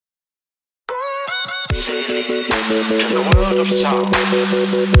sailing to the world of sound. The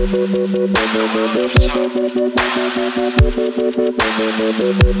world of sound.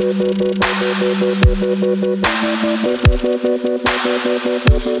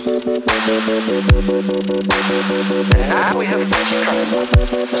 And now we have constructed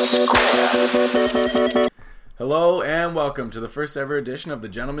a square. Hello and welcome to the first ever edition of the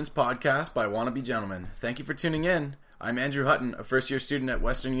Gentleman's Podcast by Wannabe Gentlemen. Thank you for tuning in. I'm Andrew Hutton, a first-year student at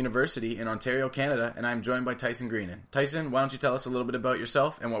Western University in Ontario, Canada, and I'm joined by Tyson Greenan. Tyson, why don't you tell us a little bit about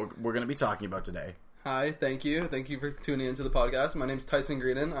yourself and what we're going to be talking about today? Hi, thank you. Thank you for tuning into the podcast. My name's Tyson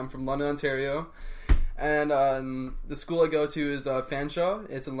Greenan. I'm from London, Ontario. And the school I go to is Fanshawe.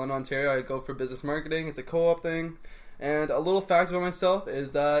 It's in London, Ontario. I go for business marketing. It's a co-op thing. And a little fact about myself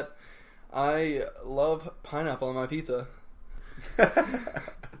is that I love pineapple on my pizza.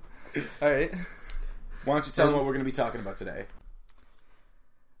 Alright. Why don't you tell them what we're going to be talking about today?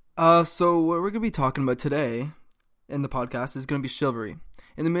 So what we're going to be talking about today in the podcast is going to be chivalry.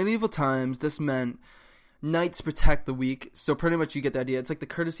 In the medieval times, this meant knights protect the weak. So pretty much you get the idea. It's like the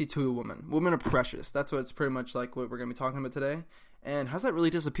courtesy to a woman. Women are precious. That's what it's pretty much like what we're going to be talking about today. And has that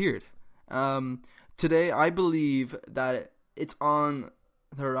really disappeared? Today, I believe that it's on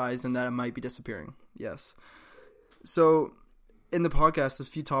the horizon that it might be disappearing. Yes. So in the podcast, the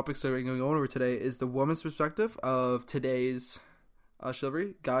few topics that we're going to go over today is the woman's perspective of today's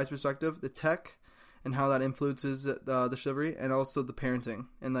chivalry, guy's perspective, the tech, and how that influences the chivalry, and also the parenting,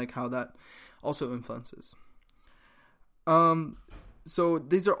 and like how that also influences. So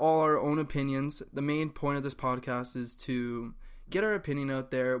these are all our own opinions. The main point of this podcast is to get our opinion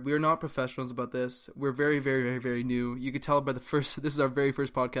out there. We are not professionals about this. We're very, very, very, very new. You could tell by this is our very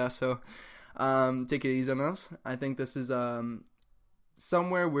first podcast, so take it easy on us. I think this is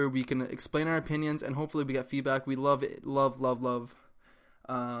somewhere where we can explain our opinions, and hopefully we get feedback. We love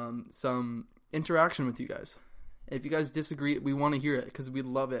some interaction with you guys. If you guys disagree, we want to hear it because we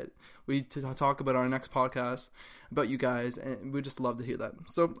love it. We talk about our next podcast about you guys, and we just love to hear that.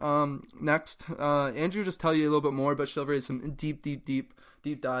 So next, Andrew just tell you a little bit more about chivalry, some deep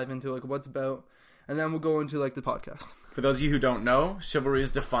dive into like what's about, and then we'll go into like the podcast. For those of you who don't know, chivalry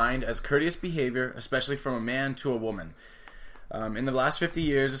is defined as courteous behavior, especially from a man to a woman. In the last 50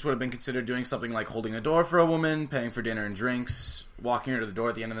 years, this would have been considered doing something like holding the door for a woman, paying for dinner and drinks, walking her to the door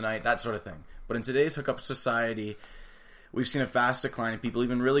at the end of the night, that sort of thing. But in today's hookup society, we've seen a fast decline of people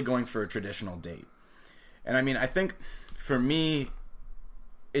even really going for a traditional date. And I mean, I think for me,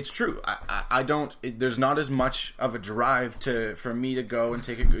 it's true. I don't. There's not as much of a drive for me to go and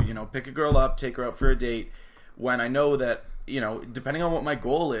pick a girl up, take her out for a date, when I know that depending on what my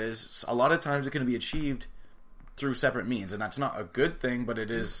goal is, a lot of times it can be achieved through separate means, and that's not a good thing, but it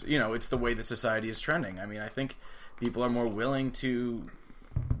is, it's the way that society is trending. I mean, I think people are more willing to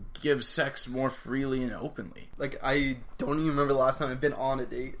give sex more freely and openly. Like, I don't even remember the last time I've been on a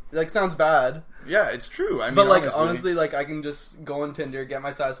date. Like, sounds bad. Yeah, it's true. I mean, but like, honestly, like, I can just go on Tinder, get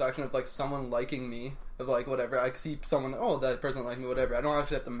my satisfaction of like someone liking me, of like whatever. I see someone, oh, that person liked me, whatever. I don't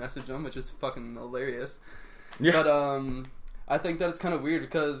actually have to message them, which is fucking hilarious. Yeah. But I think that it's kind of weird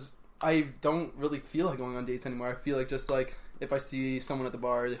because I don't really feel like going on dates anymore. I feel like just like if I see someone at the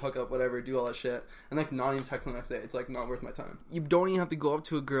bar, they hook up, whatever, do all that shit, and like not even text the next day, it's like not worth my time. You don't even have to go up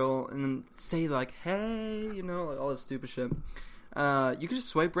to a girl and say like, hey, like all this stupid shit. You can just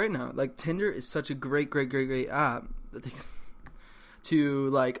swipe right now. Like Tinder is such a great app to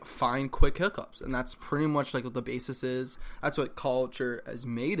like find quick hookups, and that's pretty much like what the basis is. That's what culture has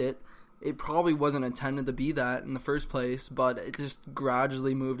made it. It probably wasn't intended to be that in the first place, but it just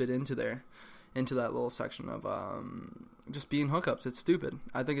gradually moved it into that little section of just being hookups. It's stupid.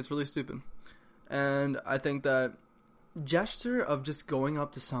 I think it's really stupid. And I think that gesture of just going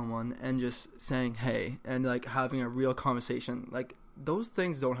up to someone and just saying, hey, and like having a real conversation, like those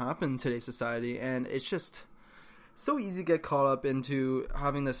things don't happen in today's society, and it's just so easy to get caught up into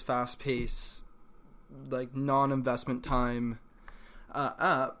having this fast pace, like non-investment time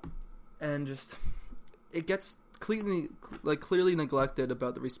app. And just, it gets clearly neglected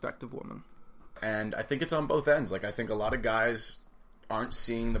about the respect of women. And I think it's on both ends. Like, I think a lot of guys aren't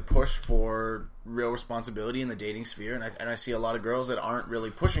seeing the push for real responsibility in the dating sphere, and I see a lot of girls that aren't really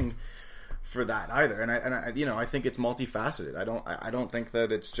pushing for that either. And I think it's multifaceted. I don't think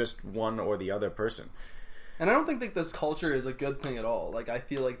that it's just one or the other person. And I don't think that this culture is a good thing at all. Like, I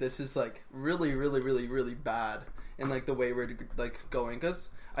feel like this is like really, really, really, really bad in like the way we're like going,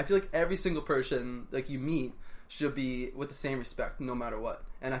 because I feel like every single person like you meet should be with the same respect no matter what.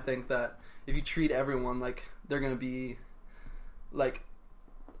 And I think that if you treat everyone like they're gonna be like,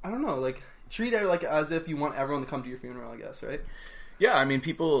 I don't know, like treat it like as if you want everyone to come to your funeral, I guess, right? Yeah, I mean,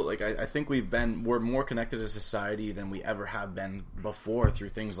 people, like, I think we're more connected as a society than we ever have been before through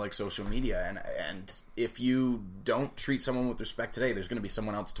things like social media. And if you don't treat someone with respect today, there's going to be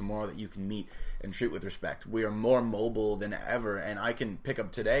someone else tomorrow that you can meet and treat with respect. We are more mobile than ever, and I can pick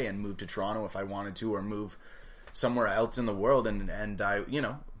up today and move to Toronto if I wanted to, or move somewhere else in the world, and I,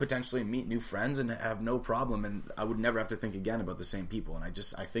 potentially meet new friends and have no problem, and I would never have to think again about the same people. And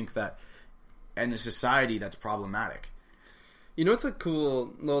I think that in a society that's problematic. You know what's a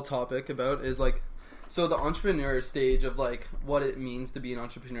cool little topic about is, like, so the entrepreneur stage of, like, what it means to be an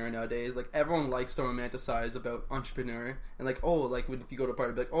entrepreneur nowadays. Like, everyone likes to romanticize about entrepreneur. And, like, oh, like, if you go to a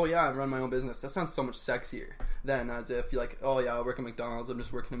party, be like, oh, yeah, I run my own business. That sounds so much sexier than as if you're like, oh, yeah, I work at McDonald's. I'm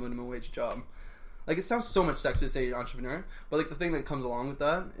just working a minimum wage job. Like, it sounds so much sexier to say you're an entrepreneur. But, like, the thing that comes along with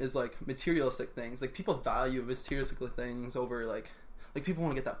that is, like, materialistic things. Like, people value materialistic things over, like people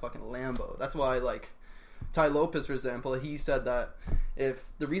want to get that fucking Lambo. That's why, like, Ty Lopez, for example, he said that if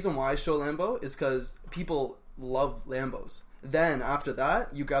the reason why I show Lambo is because people love Lambos. Then after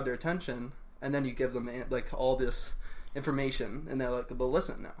that, you grab their attention, and then you give them, like, all this information, and they'll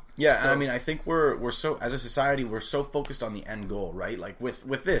listen now. Yeah, so, and I mean, I think we're so, as a society, we're so focused on the end goal, right? Like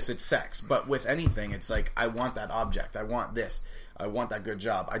with this, it's sex, but with anything, it's like, I want that object, I want this, I want that good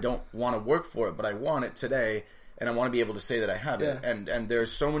job. I don't want to work for it, but I want it today. And I want to be able to say that I have it. And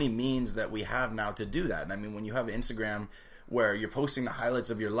there's so many means that we have now to do that. And I mean, when you have Instagram where you're posting the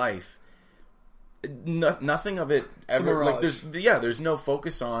highlights of your life, nothing of it ever, like, there's no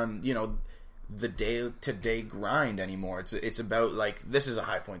focus on, the day-to-day grind anymore. It's about, like, this is a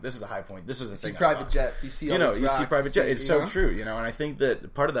high point, this is a high point, this is a thing. Private jets, you see all these you racks, see private jets. It's so true, and I think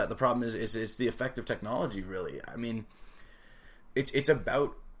that part of that, the problem is it's the effect of technology, really. I mean, it's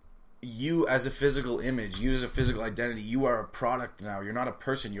about you as a physical image, you as a physical identity. You are a product now. You're not a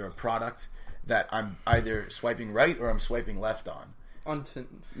person. You're a product that I'm either swiping right or I'm swiping left on. On Tinder.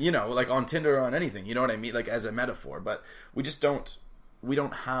 Like on Tinder or on anything. You know what I mean? Like, as a metaphor. But we just don't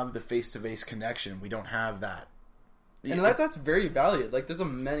have the face-to-face connection. We don't have that. And that's very valued. Like, there's a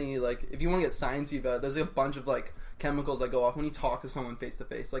many, like, if you want to get sciencey about it, there's a bunch of, like, chemicals that go off when you talk to someone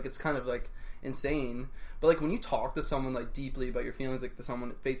face-to-face. Like, it's kind of, like, insane. But, like, when you talk to someone, like, deeply about your feelings, like, to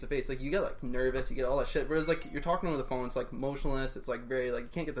someone face-to-face, like, you get, like, nervous, you get all that shit. Whereas, like, you're talking over the phone, it's, like, motionless, it's, like, very, like, you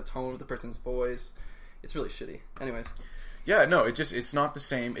can't get the tone of the person's voice. It's really shitty. Anyways. Yeah, no, it's not the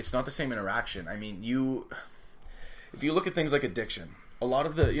same. It's not the same interaction. I mean, if you look at things like addiction, a lot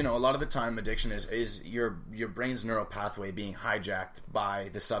of the time addiction is your brain's neural pathway being hijacked by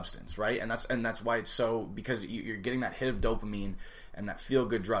the substance, right? And that's why it's so, because you're getting that hit of dopamine and that feel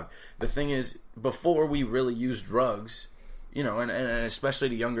good drug. The thing is, before we really use drugs, and especially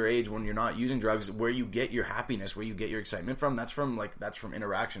at a younger age when you're not using drugs, where you get your happiness, where you get your excitement from, that's from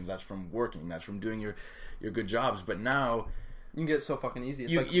interactions, that's from working, that's from doing your good jobs. But now you can get it so fucking easy.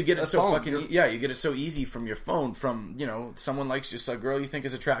 It's you get it so fucking you get it so easy from your phone. From someone likes, just a girl you think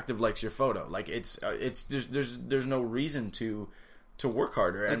is attractive likes your photo. Like, it's there's no reason to work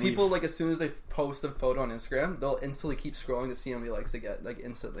harder. And people, like, as soon as they post a photo on Instagram, they'll instantly keep scrolling to see how many likes they get. Like,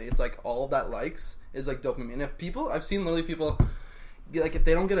 instantly, it's like all of that likes is like dopamine. I've seen literally people, like, if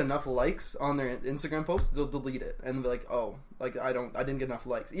they don't get enough likes on their Instagram posts, they'll delete it and be like, oh, like, I didn't get enough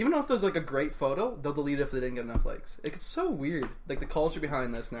likes. Even if there's, like, a great photo, they'll delete it if they didn't get enough likes. It's so weird, like, the culture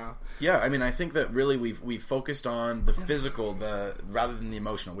behind this now. Yeah, I mean, I think that really we've focused on the physical, rather than the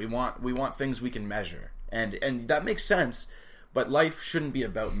emotional. We want things we can measure, and that makes sense. But life shouldn't be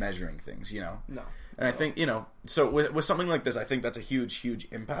about measuring things, No. And I think, so with something like this, I think that's a huge, huge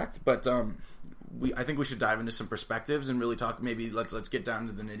impact. But I think we should dive into some perspectives and really talk. Maybe let's get down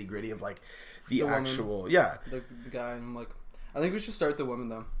to the nitty gritty of, like, the actual woman, the guy. And, like, I think we should start the women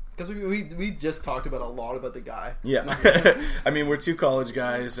though, because we just talked about a lot about the guy. Yeah, I mean, we're two college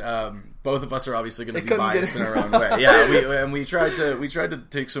guys. Both of us are obviously going to be biased in our own way. Yeah, we tried to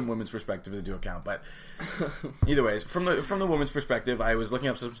take some women's perspectives into account, but either ways, from the women's perspective, I was looking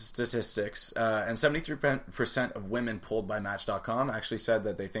up some statistics, and 73% of women polled by Match.com actually said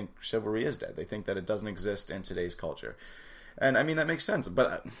that they think chivalry is dead. They think that it doesn't exist in today's culture, and I mean, that makes sense,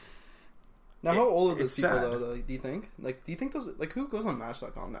 but. Now, how old are those people, though, do you think? Like, do you think those, like, who goes on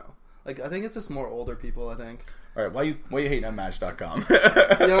Match.com now? Like, I think it's just more older people, I think. Alright, why you hating on Match.com?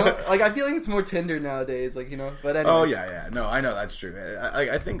 Like, I feel like it's more Tinder nowadays, like, but anyways. Oh, yeah. No, I know, that's true.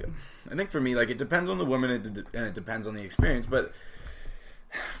 I think for me, like, it depends on the woman and it depends on the experience, but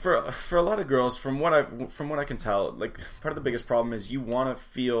for a lot of girls, from what I can tell, like, part of the biggest problem is you want to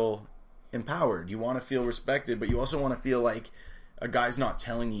feel empowered, you want to feel respected, but you also want to feel like a guy's not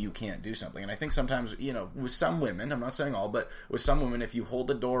telling you can't do something. And I think sometimes, with some women, I'm not saying all, but with some women, if you hold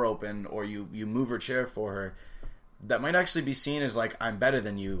the door open or you move her chair for her, that might actually be seen as like I'm better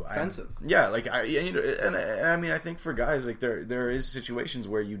than you. Offensive. And I mean I think for guys like there is situations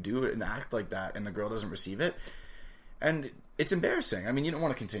where you do it and act like that and the girl doesn't receive it, and it's embarrassing. I mean you don't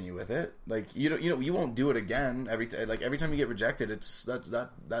want to continue with it. Like you won't do it again every time you get rejected. It's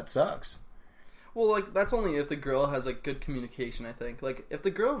that sucks. Well, like, that's only if the girl has, like, good communication, I think. Like, if the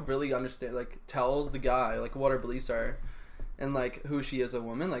girl really understands, like, tells the guy, like, what her beliefs are and, like, who she is as a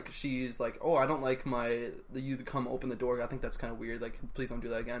woman, like, she's like, oh, I don't like you to come open the door. I think that's kind of weird. Like, please don't do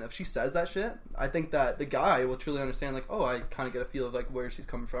that again. If she says that shit, I think that the guy will truly understand, like, oh, I kind of get a feel of, like, where she's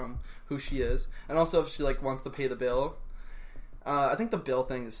coming from, who she is. And also if she, like, wants to pay the bill. I think the bill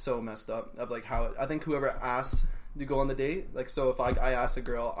thing is so messed up of, like, I think whoever asks to go on the date, like, so if I ask a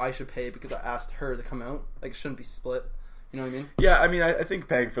girl, I should pay because I asked her to come out. Like, it shouldn't be split. You know what I mean? Yeah, I mean, I think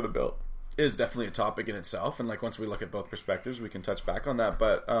paying for the bill is definitely a topic in itself, and like once we look at both perspectives, we can touch back on that.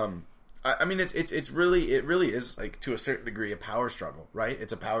 But I mean, it really is like to a certain degree a power struggle, right?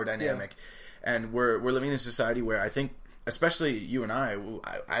 It's a power dynamic, and we're living in a society where I think, especially you and I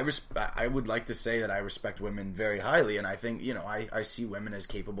would like to say that I respect women very highly, and I think I see women as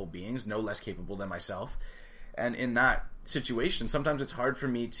capable beings, no less capable than myself. And in that situation, sometimes it's hard for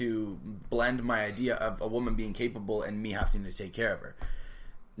me to blend my idea of a woman being capable and me having to take care of her.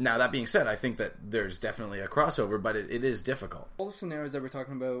 Now, that being said, I think that there's definitely a crossover, but it is difficult. All the scenarios that we're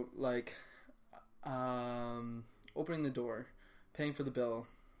talking about, like opening the door, paying for the bill,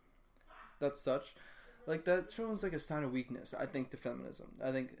 that's such, like, that shows like a sign of weakness, I think, to feminism.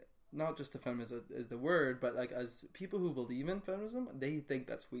 I think not just to feminism is the word, but like as people who believe in feminism, they think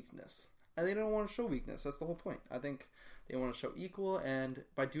that's weakness. And they don't want to show weakness. That's the whole point. I think they want to show equal, and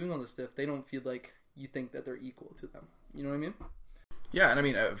by doing all this stuff, they don't feel like you think that they're equal to them. You know what I mean? Yeah, and I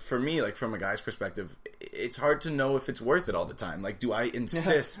mean, for me, like, from a guy's perspective, it's hard to know if it's worth it all the time. Like, do I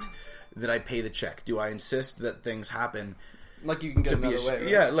insist that I pay the check? Do I insist that things happen? Like you can get another way, right?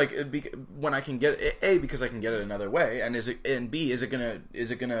 Yeah, like, when I can get it, A, because I can get it another way, and B, is it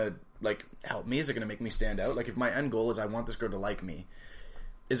gonna, like, help me? Is it gonna make me stand out? Like, if my end goal is I want this girl to like me,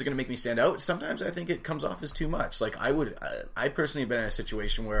 is it going to make me stand out? Sometimes I think it comes off as too much. Like, I personally have been in a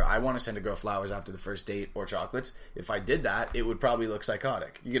situation where I want to send a girl flowers after the first date or chocolates. If I did that, it would probably look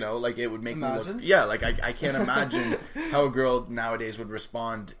psychotic. You know, like, it would make me look... Yeah, like, I can't imagine how a girl nowadays would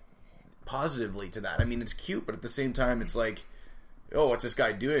respond positively to that. I mean, it's cute, but at the same time, it's like, oh, what's this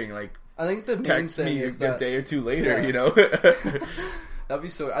guy doing? Like, I think the main text thing me is a day or two later, you know? That'd be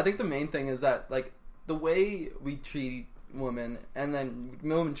so... I think the main thing is that, like, the way we treat women and then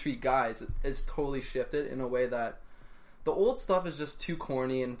women treat guys is totally shifted in a way that the old stuff is just too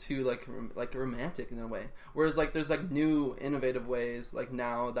corny and too like romantic in a way, whereas like there's like new innovative ways like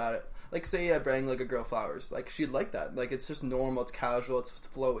now that, like, say I bring like a girl flowers, like she'd like that, like it's just normal, it's casual, it's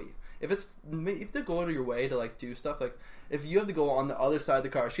flowy. If they go out of your way to like do stuff, like if you have to go on the other side of the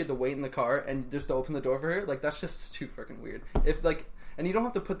car, she had to wait in the car and just to open the door for her, like that's just too freaking weird. If like, and you don't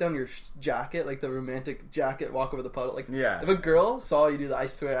have to put down your jacket, like the romantic jacket, walk over the puddle. Like, yeah. If a girl saw you do that, I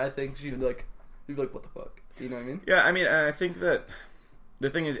swear, I think she'd be like, what the fuck? You know what I mean? Yeah, I mean, and I think that the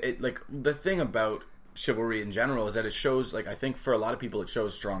thing is, the thing about chivalry in general is that it shows, like, I think for a lot of people, it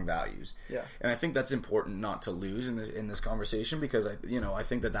shows strong values. Yeah. And I think that's important not to lose in this conversation, because I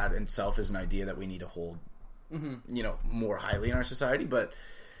think that in itself is an idea that we need to hold, more highly in our society. But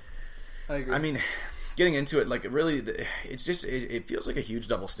I agree. I mean, getting into it, like, really, it's just it feels like a huge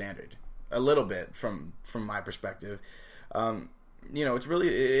double standard, a little bit from my perspective. It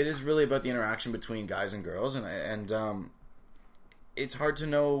is really about the interaction between guys and girls, and it's hard to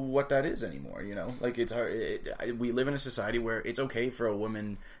know what that is anymore. You know, like, it's hard. We live in a society where it's okay for a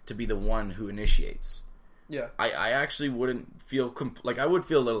woman to be the one who initiates. Yeah, I actually wouldn't feel I would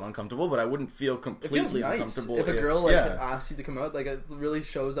feel a little uncomfortable, but I wouldn't feel completely uncomfortable if a girl asks you to come out. Like, it really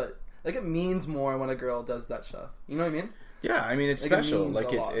shows that. Like, it means more when a girl does that stuff. You know what I mean? Yeah, I mean, it's special.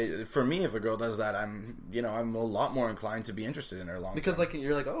 Like, it for me, if a girl does that, I'm a lot more inclined to be interested in her long term. Because, like,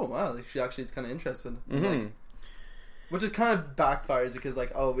 you're like, oh, wow, like, she actually is kind of interested. Mm-hmm. Like, which is kind of backfires because,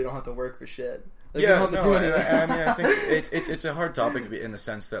 like, oh, we don't have to work for shit. Like, yeah, we don't have to do anything. I mean, I think it's a hard topic in the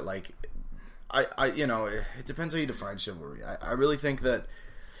sense that, like, it depends how you define chivalry. I really think that,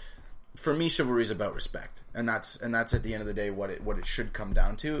 for me, chivalry is about respect, and that's at the end of the day what it should come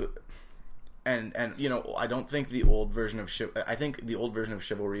down to. And I don't think the old version of I think the old version of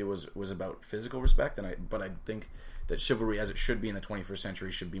chivalry was about physical respect, but I think that chivalry, as it should be in the 21st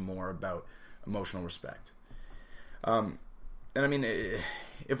century, should be more about emotional respect. And I mean,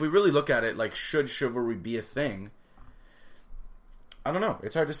 if we really look at it, like, should chivalry be a thing? I don't know.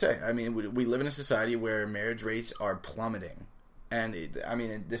 It's hard to say. I mean, we live in a society where marriage rates are plummeting. And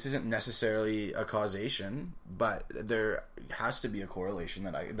this isn't necessarily a causation, but there has to be a correlation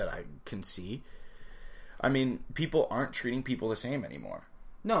that I can see. I mean, people aren't treating people the same anymore.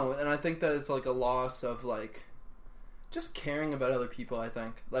 No, and I think that it's like a loss of like just caring about other people. I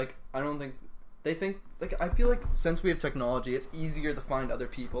think like I don't think they think like I feel like since we have technology, it's easier to find other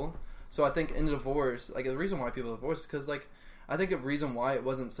people. So I think in divorce, like the reason why people divorce is because like I think a reason why it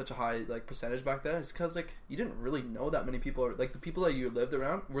wasn't such a high like percentage back then is because like you didn't really know that many people. Or, like the people that you lived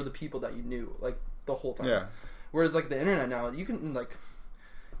around were the people that you knew like the whole time. Yeah. Whereas like the internet now, you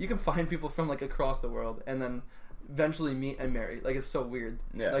can find people from like across the world and then eventually meet and marry. Like it's so weird.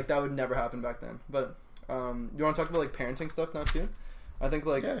 Yeah. Like that would never happen back then. But you want to talk about like parenting stuff now too? I think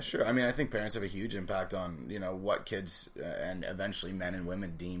like yeah, sure. I mean, I think parents have a huge impact on what kids and eventually men and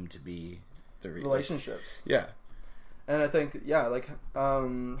women deem to be the relationships. Yeah. And I think, yeah, like,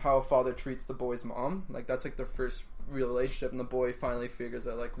 how a father treats the boy's mom, like, that's, like, their first real relationship, and the boy finally figures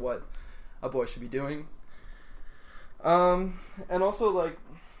out, like, what a boy should be doing. And also, like,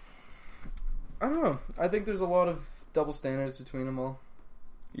 I don't know, I think there's a lot of double standards between them all.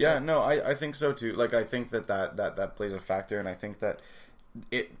 Yeah, no, I think so, too. Like, I think that plays a factor, and I think that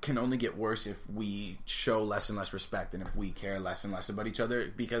it can only get worse if we show less and less respect, and if we care less and less about each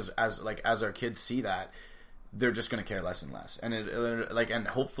other, because as our kids see that, they're just going to care less and less, and and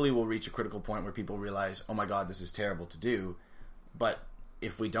hopefully we'll reach a critical point where people realize, oh my god, this is terrible to do. But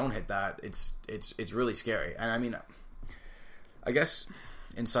if we don't hit that, it's really scary. And I mean, I guess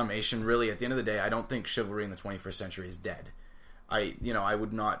in summation, really at the end of the day, I don't think chivalry in the 21st century is dead. I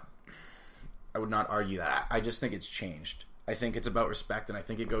would not argue that. I just think it's changed. I think it's about respect, and I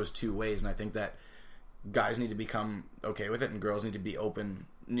think it goes two ways, and I think that guys need to become okay with it, and girls need to be open,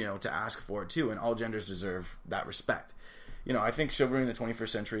 to ask for it too, and all genders deserve that respect. I think chivalry in the 21st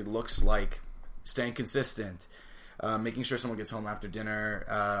century looks like staying consistent, making sure someone gets home after dinner,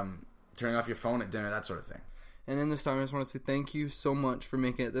 turning off your phone at dinner, that sort of thing. And in this time, I just want to say thank you so much for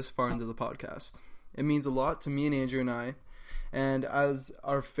making it this far into the podcast. It means a lot to me and Andrew and I, and as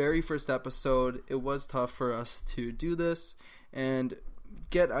our very first episode, it was tough for us to do this and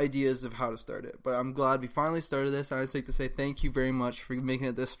get ideas of how to start it, but I'm glad we finally started this. I just like to say thank you very much for making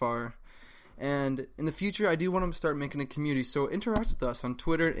it this far, and in the future I do want to start making a community, so interact with us on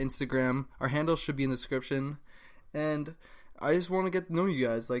Twitter and Instagram. Our handles should be in the description, and I just want to get to know you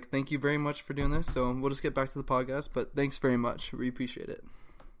guys. Like, thank you very much for doing this. So we'll just get back to the podcast, but thanks very much, we appreciate it.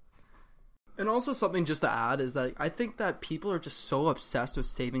 And also something just to add is that I think that people are just so obsessed with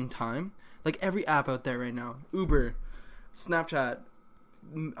saving time. Like every app out there right now, Uber, Snapchat,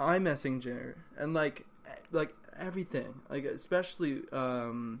 iMessenger, and like everything, like especially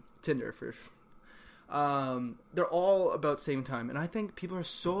Tinder they're all about saving time, and I think people are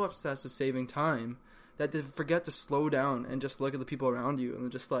so obsessed with saving time that they forget to slow down and just look at the people around you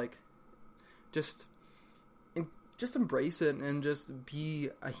and just embrace it and just be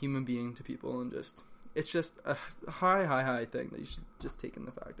a human being to people, and it's just a high thing that you should just take in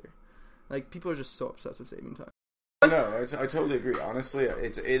the factor. Like people are just so obsessed with saving time. No, I totally agree. Honestly,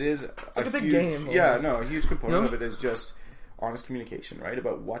 it is like a big game. Yeah, no, a huge component of it is just honest communication, right?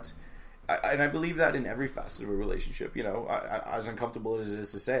 About what, and I believe that in every facet of a relationship. As uncomfortable as it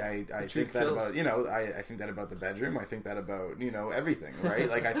is to say, I think that about I think that about the bedroom. I think that about everything, right?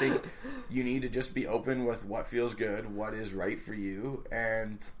 Like I think you need to just be open with what feels good, what is right for you,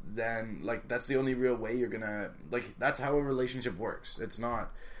 and then like that's the only real way you're gonna that's how a relationship works. It's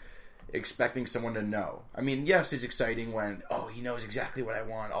not expecting someone to know. I mean, yes, it's exciting when he knows exactly what I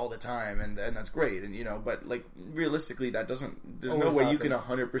want all the time, and that's great, and but like realistically, that doesn't. There's no way you can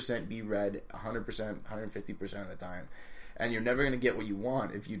 100% be read 100%, 150% of the time, and you're never gonna get what you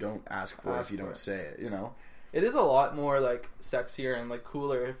want if you don't ask for it, if you don't say it. It is a lot more like sexier and like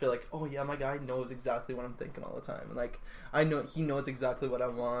cooler if you're like, oh yeah, my guy knows exactly what I'm thinking all the time, and like I know he knows exactly what I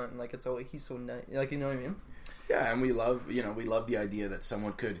want, and like he's so nice, like, you know what I mean? Yeah, and we love the idea that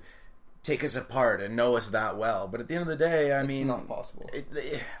someone could take us apart and know us that well, but at the end of the day, I mean, it's not possible.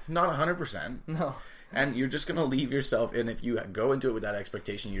 Not 100%. No. And you're just going to leave yourself, and if you go into it with that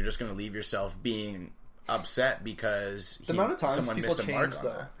expectation, you're just going to leave yourself being upset because the amount of times someone people missed a mark change, on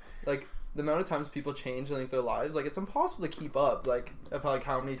though. that. Like the amount of times people change like their lives, like it's impossible to keep up. Like of like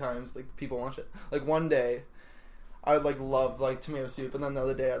how many times like people watch it. Like one day I would like love like tomato soup, and then the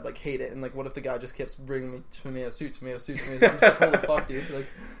other day I'd like hate it. And like, what if the guy just keeps bringing me tomato soup? I'm just like, holy fuck, dude. Like,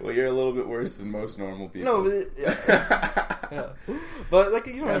 well, you're a little bit worse than most normal people. No, but yeah. But like,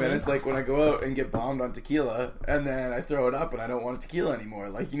 you know, what I mean? It's like when I go out and get bombed on tequila, and then I throw it up, and I don't want tequila anymore.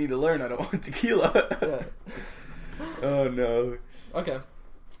 Like, you need to learn I don't want tequila. Yeah. Oh no. Okay,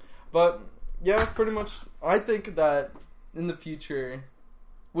 but yeah, pretty much. I think that in the future,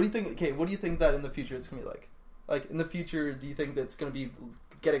 what do you think? Okay, what do you think that in the future it's gonna be like? Like in the future, do you think that it's gonna be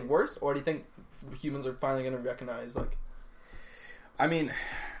getting worse, or do you think humans are finally gonna recognize like? I mean,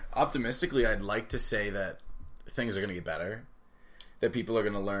 optimistically, I'd like to say that things are gonna get better, that people are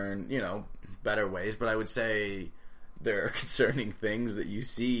gonna learn, better ways. But I would say there are concerning things that you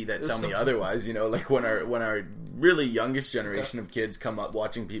see that tell me otherwise. Like when our really youngest generation of kids come up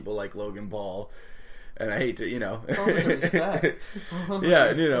watching people like Logan Paul. And I hate to, respect.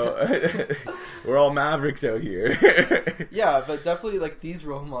 Yeah, we're all mavericks out here. Yeah, but definitely, like, these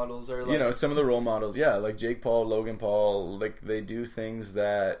role models are, like... some of the role models, yeah, like Jake Paul, Logan Paul, like, they do things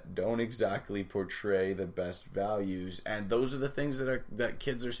that don't exactly portray the best values, and those are the things that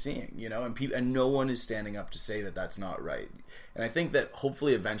kids are seeing, and no one is standing up to say that that's not right. And I think that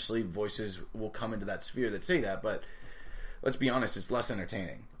hopefully eventually voices will come into that sphere that say that, but let's be honest, it's less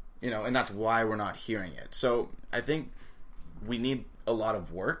entertaining. And that's why we're not hearing it. So I think we need a lot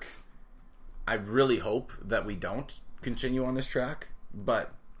of work. I really hope that we don't continue on this track,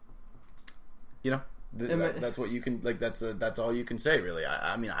 but that's what you can, like, that's all you can say, really.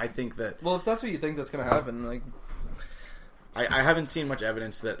 I mean, I think that... Well, if that's what you think that's going to happen, like... I haven't seen much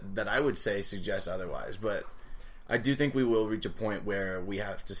evidence that I would say suggests otherwise, but I do think we will reach a point where we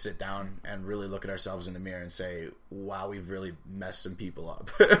have to sit down and really look at ourselves in the mirror and say, wow, we've really messed some people up.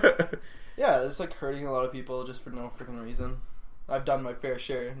 Yeah, it's like hurting a lot of people just for no freaking reason. I've done my fair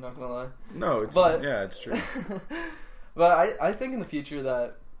share, not gonna lie. No, it's true. But I think in the future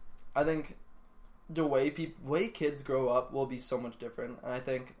that I think the way kids grow up will be so much different, and I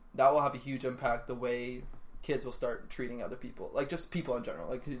think that will have a huge impact the way kids will start treating other people, like just people in general.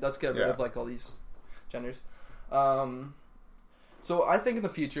 Like, let's get rid of like all these genders. So I think in the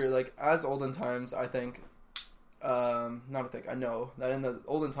future, like, as olden times, I know that in the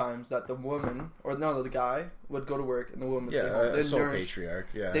olden times that the woman, the guy would go to work and the woman would stay home. A sole patriarch,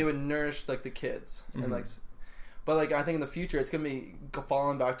 yeah. They would nourish, like, the kids. Mm-hmm. And, like, but, like, I think in the future it's going to be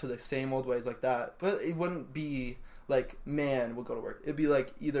falling back to the same old ways like that. But it wouldn't be, like, man would go to work. It'd be,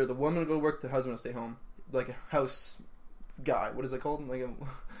 like, either the woman would go to work, the husband would stay home. Like a house guy. What is it called? Like a...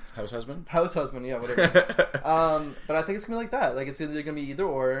 House husband? House husband, yeah, whatever. But I think it's going to be like that. Like, it's either going to be either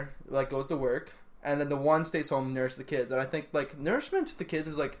or, like, goes to work, and then the one stays home and nourishes the kids. And I think, like, nourishment to the kids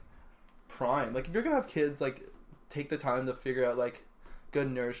is, like, prime. Like, if you're going to have kids, like, take the time to figure out, like, good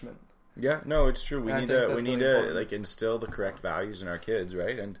nourishment. Yeah, no, it's true. We need to like, instill the correct values in our kids,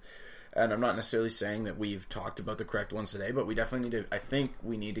 right? And I'm not necessarily saying that we've talked about the correct ones today, but we definitely need to, I think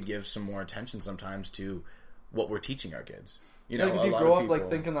we need to give some more attention sometimes to what we're teaching our kids. Like, if you grow up, like,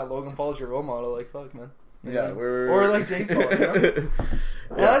 thinking that Logan Paul is your role model, like, fuck, man. Yeah, or like Jake Paul,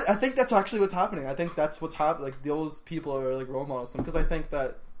 Yeah. I think that's actually what's happening. I think that's what's happening. Like, those people are, like, role models. Because I think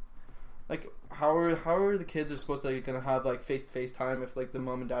that, like, how are the kids are supposed to, like, gonna have, like, face-to-face time if, like, the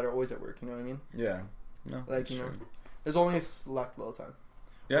mom and dad are always at work, you know what I mean? Yeah. No, like, you know, there's only a select little time.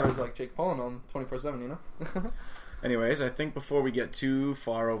 Yeah. Whereas, like, Jake Paul and them 24/7, you know? Anyways, I think before we get too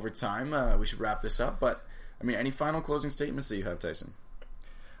far over time, we should wrap this up. But, I mean, any final closing statements that you have, Tyson?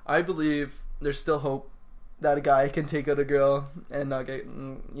 I believe there's still hope that a guy can take out a girl and not get,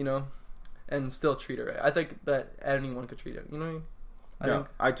 you know, and still treat her right. I think that anyone could treat her, you know what I mean?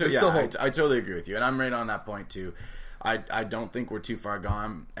 I totally agree with you. And I'm right on that point, too. I don't think we're too far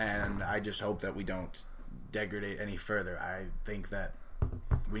gone, and I just hope that we don't degrade any further. I think that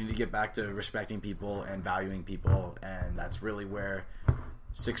we need to get back to respecting people and valuing people, and that's really where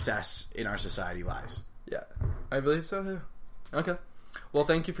success in our society lies. Yeah, I believe so too. Okay. Well,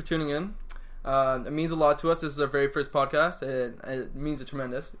 thank you for tuning in. It means a lot to us. This is our very first podcast, and it means a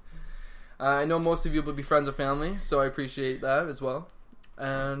tremendous. I know most of you will be friends or family, so I appreciate that as well.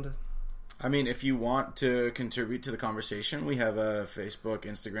 And I mean, if you want to contribute to the conversation, we have a Facebook,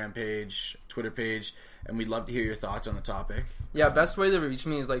 Instagram page, Twitter page, and we'd love to hear your thoughts on the topic. Yeah, best way to reach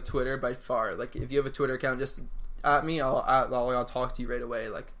me is like Twitter by far. Like, if you have a Twitter account, just at me. I'll talk to you right away.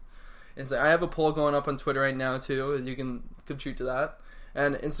 Like, I have a poll going up on Twitter right now too. You can contribute to that,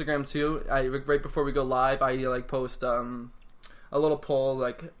 and Instagram too. Right before we go live, I like post a little poll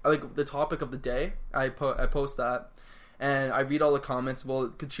like the topic of the day. I post that. And I read all the comments. We'll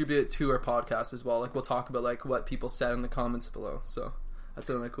contribute to our podcast as well. Like, we'll talk about like what people said in the comments below. So that's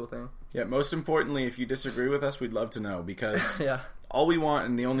another cool thing. Yeah. Most importantly, if you disagree with us, we'd love to know, because yeah, all we want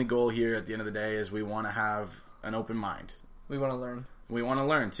and the only goal here at the end of the day is we want to have an open mind. We want to learn. We want to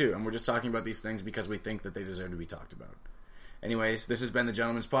learn too, and we're just talking about these things because we think that they deserve to be talked about. Anyways, this has been the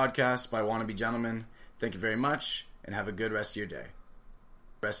Gentleman's Podcast by Wannabe Gentlemen. Thank you very much, and have a good rest of your day.